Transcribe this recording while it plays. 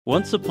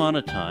Once upon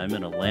a time,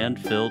 in a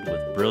land filled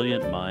with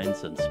brilliant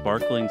minds and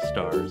sparkling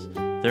stars,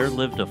 there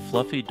lived a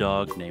fluffy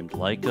dog named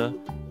Laika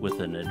with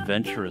an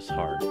adventurous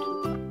heart.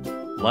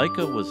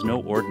 Laika was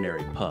no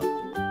ordinary pup.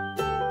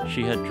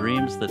 She had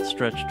dreams that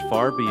stretched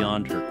far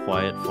beyond her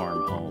quiet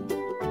farm home.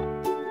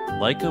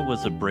 Laika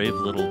was a brave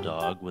little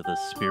dog with a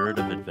spirit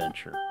of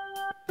adventure.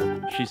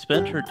 She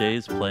spent her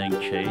days playing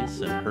chase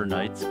and her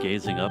nights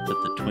gazing up at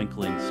the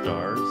twinkling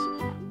stars,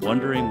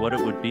 wondering what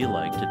it would be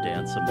like to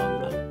dance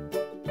among them.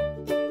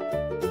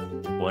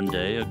 One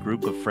day, a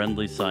group of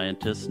friendly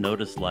scientists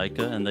noticed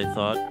Laika and they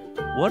thought,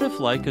 what if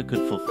Laika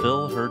could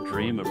fulfill her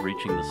dream of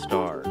reaching the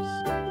stars?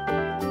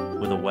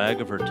 With a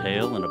wag of her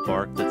tail and a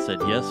bark that said,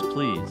 yes,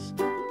 please,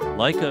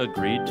 Laika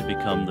agreed to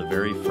become the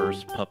very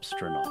first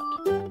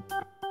pupstronaut.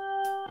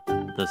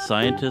 The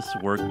scientists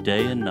worked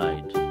day and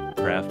night,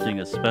 crafting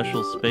a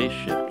special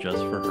spaceship just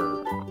for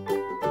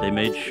her. They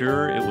made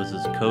sure it was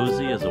as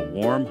cozy as a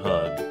warm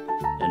hug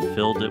and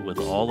filled it with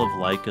all of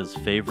Laika's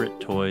favorite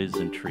toys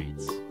and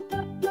treats.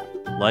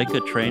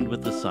 Laika trained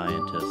with the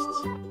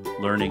scientists,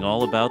 learning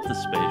all about the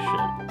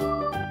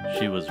spaceship.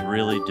 She was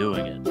really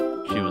doing it.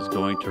 She was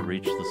going to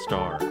reach the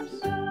stars.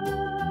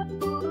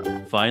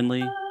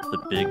 Finally,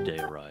 the big day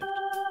arrived.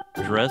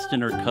 Dressed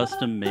in her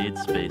custom-made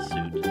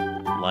spacesuit,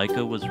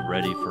 Laika was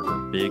ready for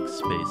her big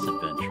space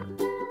adventure.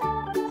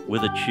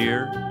 With a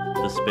cheer,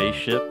 the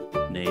spaceship,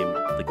 named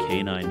the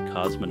Canine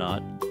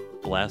Cosmonaut,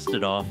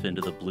 blasted off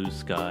into the blue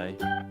sky,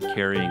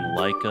 carrying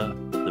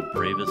Laika, the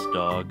bravest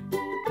dog,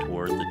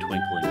 toward the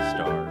twinkling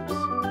stars.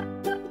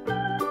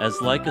 As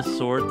Laika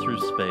soared through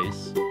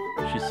space,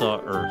 she saw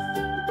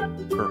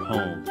Earth, her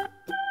home,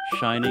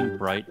 shining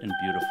bright and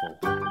beautiful.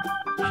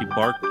 She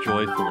barked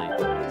joyfully,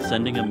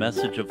 sending a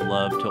message of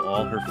love to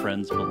all her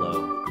friends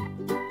below.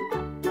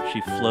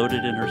 She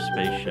floated in her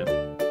spaceship,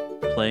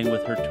 playing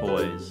with her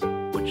toys,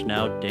 which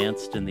now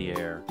danced in the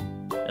air,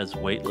 as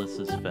weightless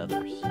as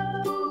feathers.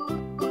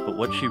 But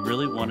what she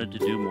really wanted to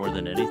do more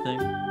than anything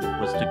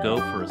was to go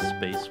for a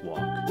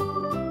spacewalk.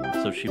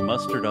 So she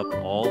mustered up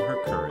all her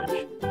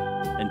courage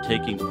and,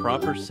 taking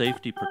proper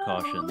safety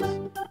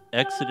precautions,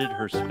 exited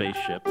her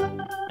spaceship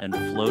and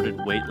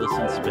floated weightless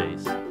in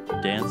space,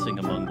 dancing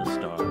among the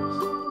stars.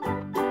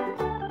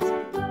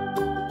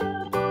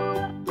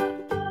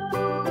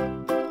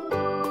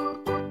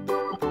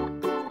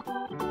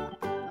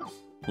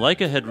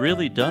 Laika had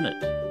really done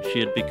it. She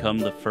had become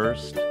the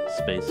first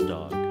space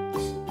dog.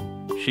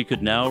 She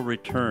could now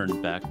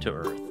return back to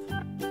Earth,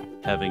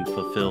 having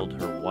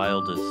fulfilled her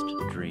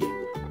wildest dream.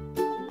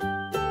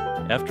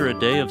 After a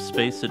day of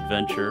space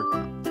adventure,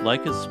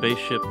 Laika's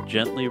spaceship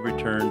gently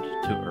returned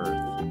to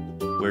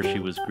Earth, where she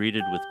was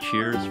greeted with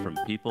cheers from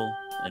people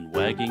and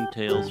wagging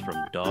tails from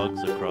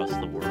dogs across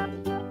the world.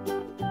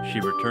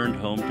 She returned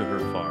home to her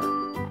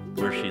farm,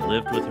 where she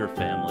lived with her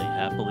family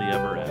happily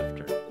ever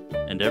after,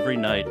 and every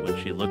night when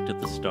she looked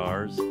at the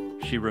stars,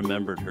 she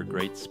remembered her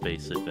great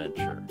space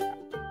adventure.